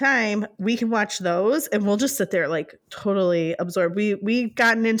same time, we can watch those and we'll just sit there like totally absorbed. We've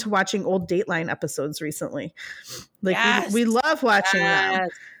gotten into watching old Dateline episodes recently. Like we love watching them.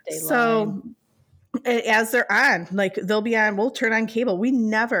 Dateline. So as they're on, like they'll be on, we'll turn on cable. We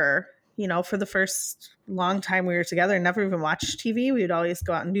never, you know, for the first long time we were together, never even watched TV. We would always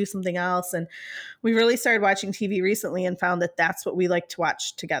go out and do something else. And we really started watching TV recently and found that that's what we like to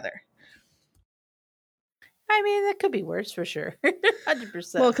watch together. I mean, that could be worse for sure.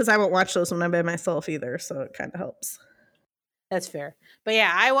 100%. Well, because I won't watch those when I'm by myself either. So it kind of helps. That's fair. But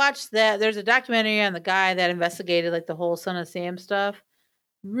yeah, I watched that. There's a documentary on the guy that investigated like the whole Son of Sam stuff.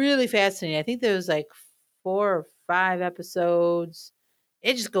 Really fascinating. I think there was like 4 or 5 episodes.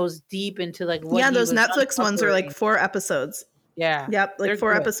 It just goes deep into like what those Netflix ones are like 4 episodes. Yeah. Yep. Like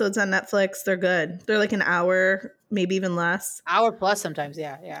 4 episodes on Netflix. They're good. They're like an hour, maybe even less. Hour plus sometimes.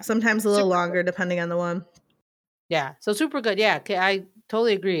 Yeah. Sometimes a little longer depending on the one. Yeah. So super good. Yeah. I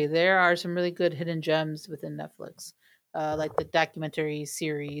totally agree. There are some really good hidden gems within Netflix, like the documentary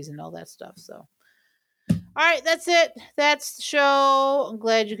series and all that stuff. So. All right, that's it. That's the show. I'm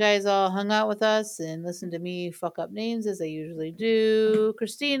glad you guys all hung out with us and listened to me fuck up names as I usually do.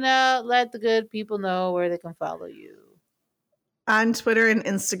 Christina, let the good people know where they can follow you. On Twitter and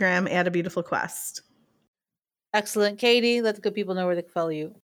Instagram, at A Beautiful Quest. Excellent. Katie, let the good people know where they can follow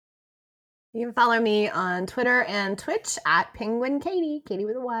you. You can follow me on Twitter and Twitch at Penguin Katie, Katie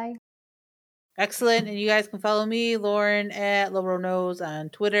with a Y. Excellent. And you guys can follow me, Lauren, at Laurel Knows on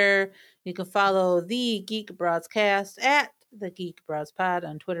Twitter. You can follow the Geek Broadscast at the Geek Broads Pod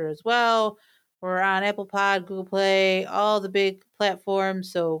on Twitter as well. We're on Apple Pod, Google Play, all the big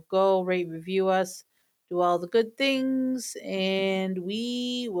platforms. So go rate, review us, do all the good things. And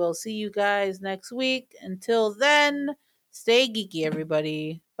we will see you guys next week. Until then, stay geeky,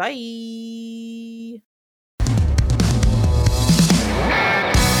 everybody. Bye.